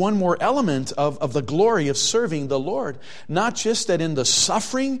see one more element of the glory of serving the Lord. Not just that in the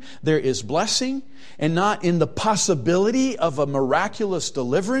suffering there is blessing, and not in the possibility of a miraculous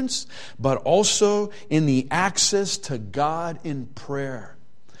deliverance, but also in the access to God in prayer.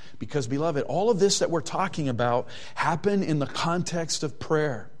 Because, beloved, all of this that we're talking about happened in the context of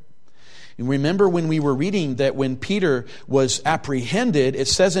prayer. And remember when we were reading that when Peter was apprehended, it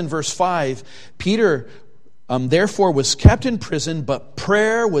says in verse 5, Peter therefore was kept in prison, but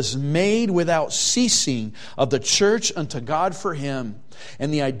prayer was made without ceasing of the church unto God for him.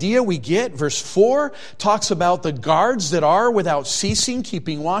 And the idea we get, verse 4, talks about the guards that are without ceasing,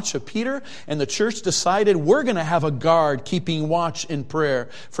 keeping watch of Peter. And the church decided we're going to have a guard keeping watch in prayer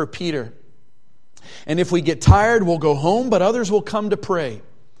for Peter. And if we get tired, we'll go home, but others will come to pray.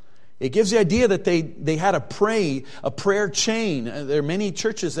 It gives the idea that they had a prayer chain. There are many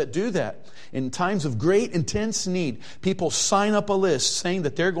churches that do that. In times of great, intense need, people sign up a list saying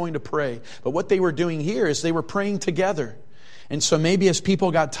that they're going to pray. But what they were doing here is they were praying together. And so maybe as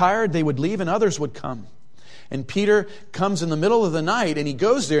people got tired, they would leave and others would come. And Peter comes in the middle of the night and he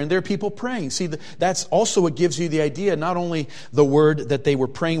goes there and there are people praying. See, that's also what gives you the idea, not only the word that they were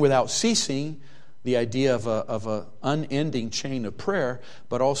praying without ceasing, the idea of an unending chain of prayer,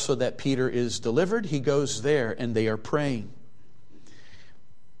 but also that Peter is delivered. He goes there and they are praying.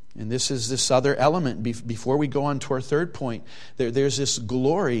 And this is this other element. Before we go on to our third point, there's this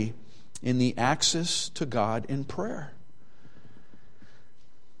glory in the access to God in prayer.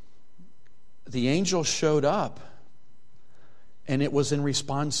 The angel showed up, and it was in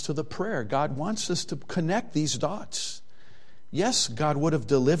response to the prayer. God wants us to connect these dots. Yes, God would have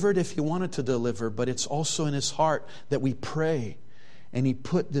delivered if He wanted to deliver, but it's also in His heart that we pray. And He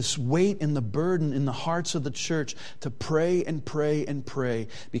put this weight and the burden in the hearts of the church to pray and pray and pray,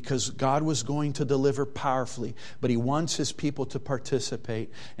 because God was going to deliver powerfully, but He wants His people to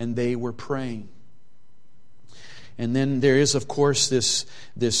participate, and they were praying. And then there is, of course,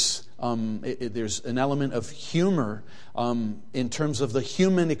 there's an element of humor in terms of the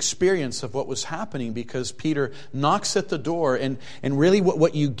human experience of what was happening, because Peter knocks at the door, and really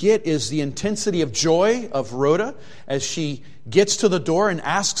what you get is the intensity of joy of Rhoda as she gets to the door and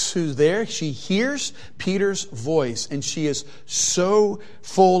asks who's there. She hears Peter's voice, and she is so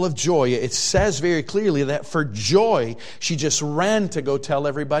full of joy. It says very clearly that for joy, she just ran to go tell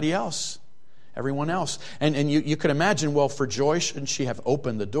everybody else. Everyone else. And you could imagine, well, for joy, shouldn't she have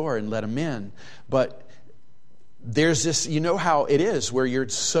opened the door and let him in? But there's this, you know how it is, where you're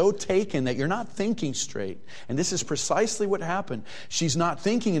so taken that you're not thinking straight. And this is precisely what happened. She's not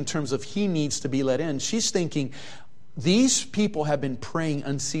thinking in terms of he needs to be let in. She's thinking, these people have been praying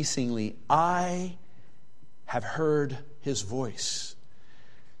unceasingly. I have heard his voice.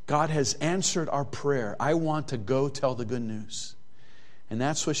 God has answered our prayer. I want to go tell the good news. And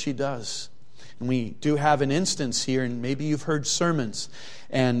that's what she does. And we do have an instance here, and maybe you've heard sermons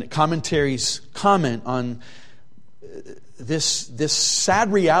and commentaries comment on this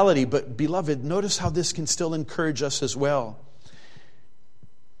sad reality. But beloved, notice how this can still encourage us as well.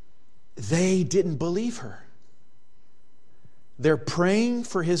 They didn't believe her. They're praying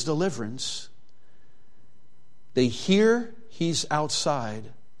for his deliverance. They hear he's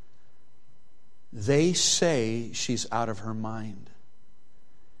outside. They say she's out of her mind.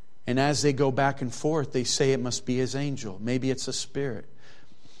 And as they go back and forth, they say it must be his angel. Maybe it's a spirit.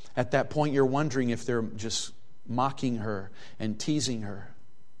 At that point, you're wondering if they're just mocking her and teasing her.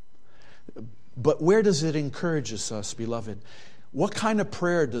 But where does it encourage us, beloved? What kind of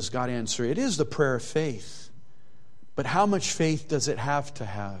prayer does God answer? It is the prayer of faith. But how much faith does it have to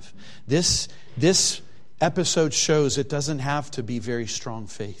have? This episode shows it doesn't have to be very strong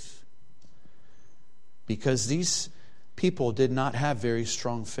faith. Because these people did not have very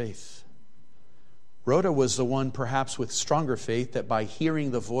strong faith. Rhoda was the one perhaps with stronger faith, that by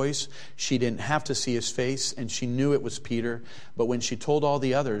hearing the voice, she didn't have to see his face, and she knew it was Peter. But when she told all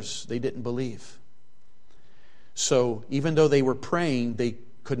the others, they didn't believe. So even though they were praying, they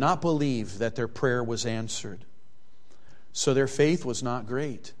could not believe that their prayer was answered. So their faith was not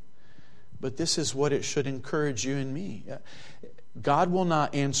great. But this is what it should encourage you and me. God will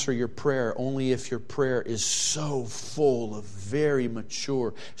not answer your prayer only if your prayer is so full of very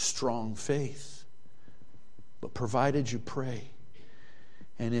mature, strong faith. But provided you pray,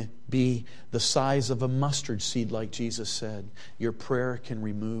 and it be the size of a mustard seed, like Jesus said, your prayer can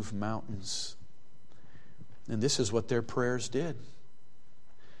remove mountains. And this is what their prayers did.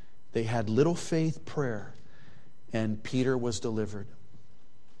 They had little faith prayer, and Peter was delivered.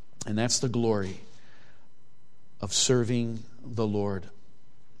 And that's the glory of serving the Lord.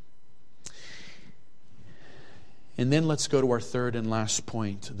 And then let's go to our third and last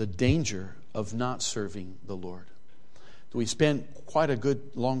point, the danger of not serving the Lord. We spent quite a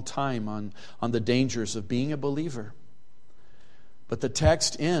good long time on the dangers of being a believer. But the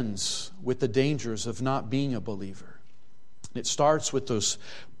text ends with the dangers of not being a believer. It starts with those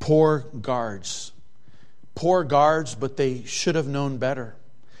poor guards. Poor guards, but they should have known better.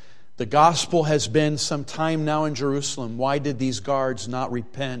 The gospel has been some time now in Jerusalem. Why did these guards not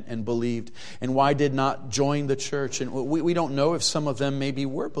repent and believed? And why did not join the church? And we don't know if some of them maybe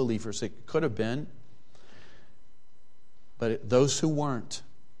were believers. It could have been. But those who weren't,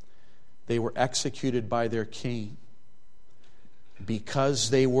 they were executed by their king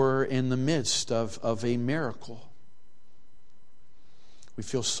because they were in the midst of a miracle. We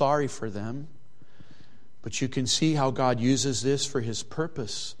feel sorry for them, but you can see how God uses this for His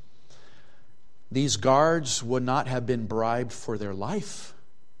purpose. These guards would not have been bribed for their life.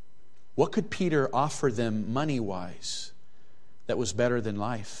 What could Peter offer them money-wise that was better than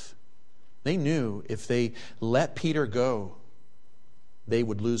life? They knew if they let Peter go, they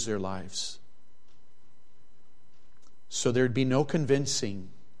would lose their lives. So there'd be no convincing.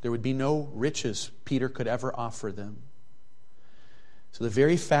 There would be no riches Peter could ever offer them. So the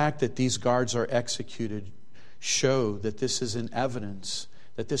very fact that these guards are executed show that this is an evidence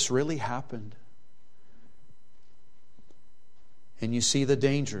that this really happened. And you see the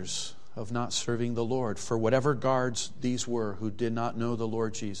dangers of not serving the Lord for whatever guards these were who did not know the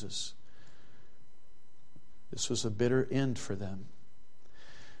Lord Jesus. This was a bitter end for them.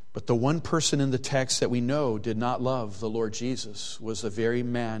 But the one person in the text that we know did not love the Lord Jesus was the very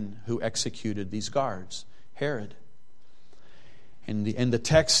man who executed these guards, Herod. And the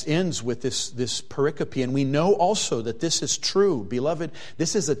text ends with this pericope. And we know also that this is true. Beloved,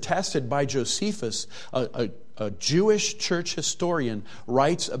 this is attested by Josephus, a Jewish church historian,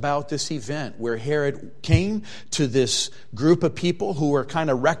 writes about this event where Herod came to this group of people who were kind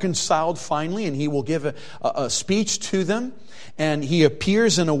of reconciled finally, and he will give a speech to them. And he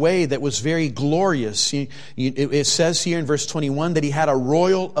appears in a way that was very glorious. It says here in verse 21 that he had a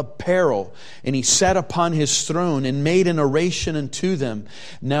royal apparel, and he sat upon his throne and made an oration unto them.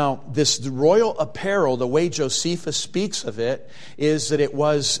 Now, this royal apparel, the way Josephus speaks of it, is that it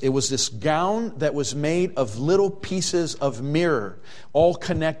was this gown that was made of little pieces of mirror, all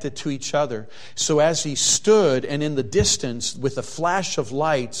connected to each other. So as he stood, and in the distance, with a flash of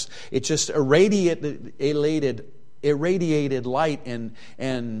lights, it just irradiated light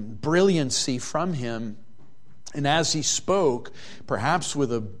and brilliancy from him. And as he spoke, perhaps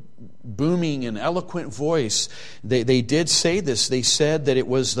with a booming and eloquent voice, they did say this. They said that it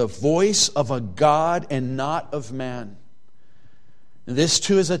was the voice of a God and not of man. And this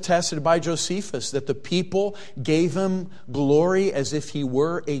too is attested by Josephus, that the people gave him glory as if he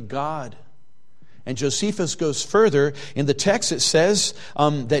were a god. And Josephus goes further. In the text it says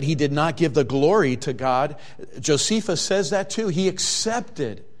that he did not give the glory to God. Josephus says that too. He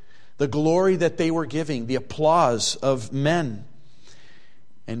accepted the glory that they were giving, the applause of men.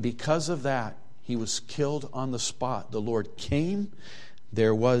 And because of that, he was killed on the spot. The Lord came.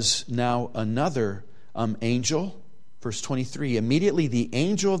 There was now another angel. Verse 23, immediately the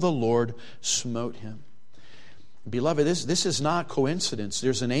angel of the Lord smote him. Beloved, this is not coincidence.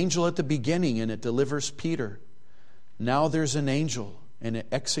 There's an angel at the beginning and it delivers Peter. Now there's an angel and it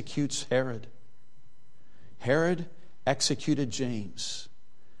executes Herod. Herod executed James.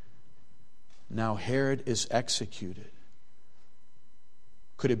 Now Herod is executed.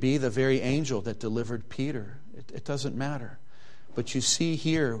 Could it be the very angel that delivered Peter? It doesn't matter. But you see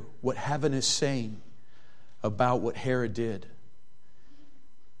here what heaven is saying about what Herod did.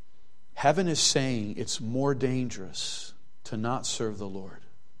 Heaven is saying it's more dangerous to not serve the Lord.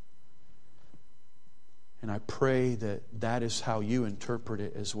 And I pray that that is how you interpret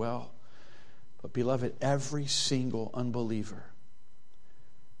it as well. But beloved, every single unbeliever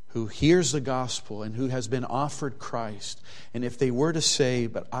who hears the gospel and who has been offered Christ, and if they were to say,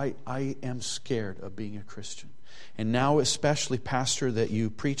 but I am scared of being a Christian. And now especially, Pastor, that you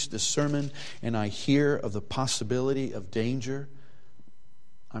preach this sermon and I hear of the possibility of danger,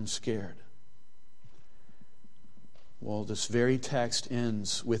 I'm scared. Well, this very text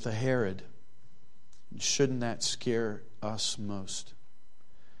ends with a Herod. Shouldn't that scare us most?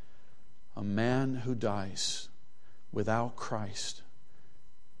 A man who dies without Christ,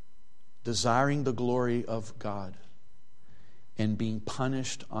 desiring the glory of God, and being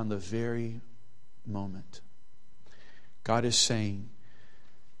punished on the very moment. God is saying,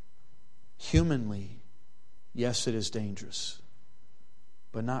 humanly, yes, it is dangerous,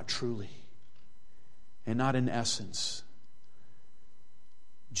 but not truly. and not in essence.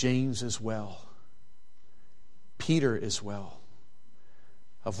 James as well. Peter as well.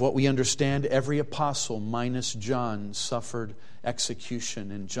 Of what we understand, every apostle minus John suffered execution,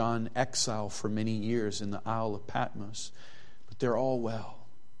 and John exile for many years in the Isle of Patmos. But they're all well.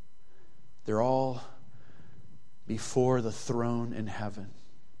 They're all before the throne in heaven.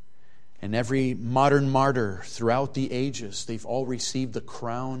 And every modern martyr throughout the ages, they've all received the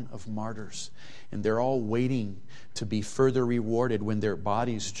crown of martyrs. And they're all waiting to be further rewarded when their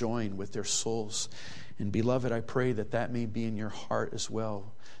bodies join with their souls. And beloved, I pray that that may be in your heart as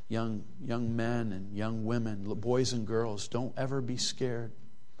well. Young men and young women, boys and girls, don't ever be scared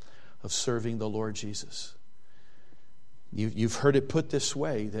of serving the Lord Jesus. You've heard it put this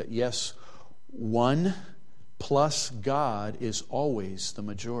way, that yes, one plus God is always the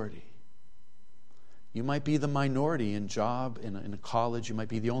majority. You might be the minority in job, in a college. You might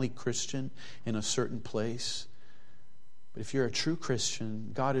be the only Christian in a certain place. But if you're a true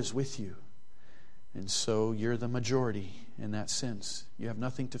Christian, God is with you. And so you're the majority in that sense. You have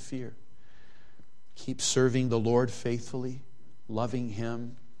nothing to fear. Keep serving the Lord faithfully, loving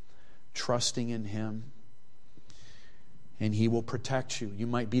Him, trusting in Him, and He will protect you. You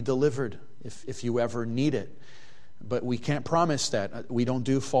might be delivered if you ever need it. But we can't promise that. We don't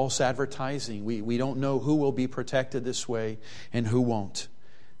do false advertising. We don't know who will be protected this way and who won't.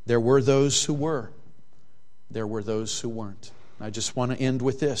 There were those who were. There were those who weren't. I just want to end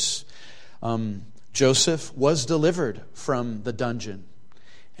with this. Joseph was delivered from the dungeon,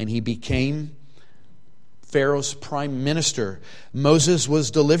 and he became Pharaoh's prime minister. Moses was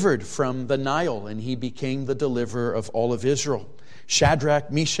delivered from the Nile, and he became the deliverer of all of Israel.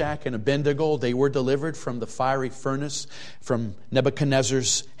 Shadrach, Meshach, and Abednego, they were delivered from the fiery furnace from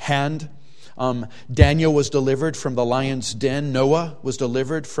Nebuchadnezzar's hand. Daniel was delivered from the lion's den. Noah was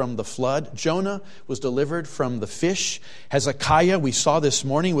delivered from the flood. Jonah was delivered from the fish. Hezekiah, we saw this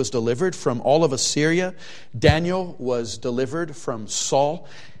morning, was delivered from all of Assyria. Daniel was delivered from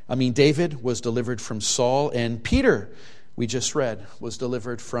David was delivered from Saul. And Peter, we just read, was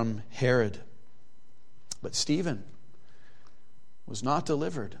delivered from Herod. But Stephen was not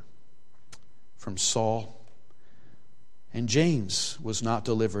delivered from Saul. And James was not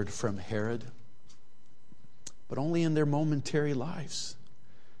delivered from Herod, but only in their momentary lives.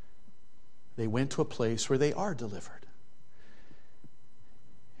 They went to a place where they are delivered.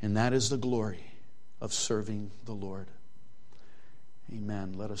 And that is the glory of serving the Lord.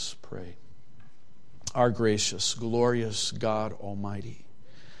 Amen. Let us pray. Our gracious, glorious God Almighty,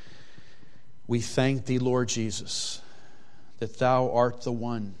 we thank Thee, Lord Jesus, that Thou art the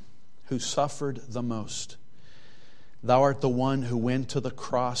one who suffered the most. Thou art the one who went to the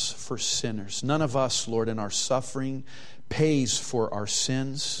cross for sinners. None of us, Lord, in our suffering pays for our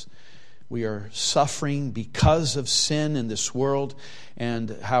sins. We are suffering because of sin in this world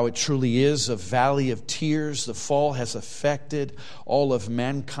and how it truly is a valley of tears. The fall has affected all of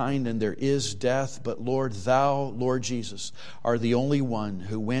mankind and there is death. But Lord, Thou, Lord Jesus, are the only one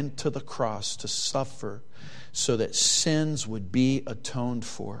who went to the cross to suffer so that sins would be atoned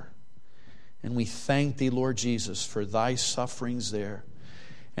for. And we thank Thee, Lord Jesus, for Thy sufferings there,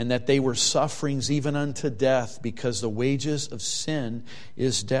 and that they were sufferings even unto death, because the wages of sin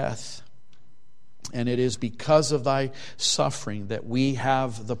is death. And it is because of Thy suffering that we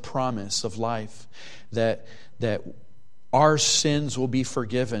have the promise of life, that our sins will be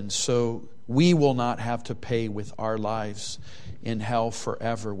forgiven, so we will not have to pay with our lives in hell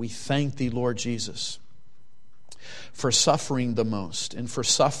forever. We thank Thee, Lord Jesus, for suffering the most and for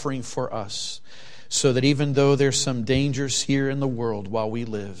suffering for us, so that even though there's some dangers here in the world while we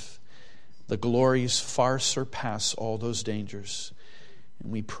live, the glories far surpass all those dangers.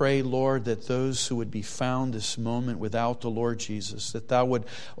 And we pray, Lord, that those who would be found this moment without the Lord Jesus, that Thou would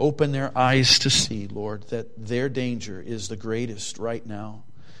open their eyes to see, Lord, that their danger is the greatest right now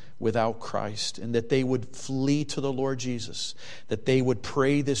without Christ, and that they would flee to the Lord Jesus, that they would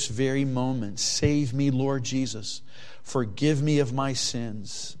pray this very moment, save me, Lord Jesus, forgive me of my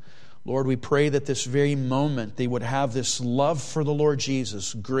sins. Lord, we pray that this very moment they would have this love for the Lord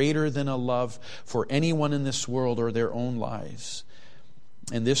Jesus, greater than a love for anyone in this world or their own lives.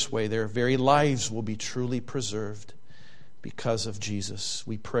 In this way, their very lives will be truly preserved because of Jesus.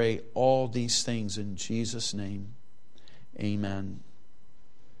 We pray all these things in Jesus' name. Amen.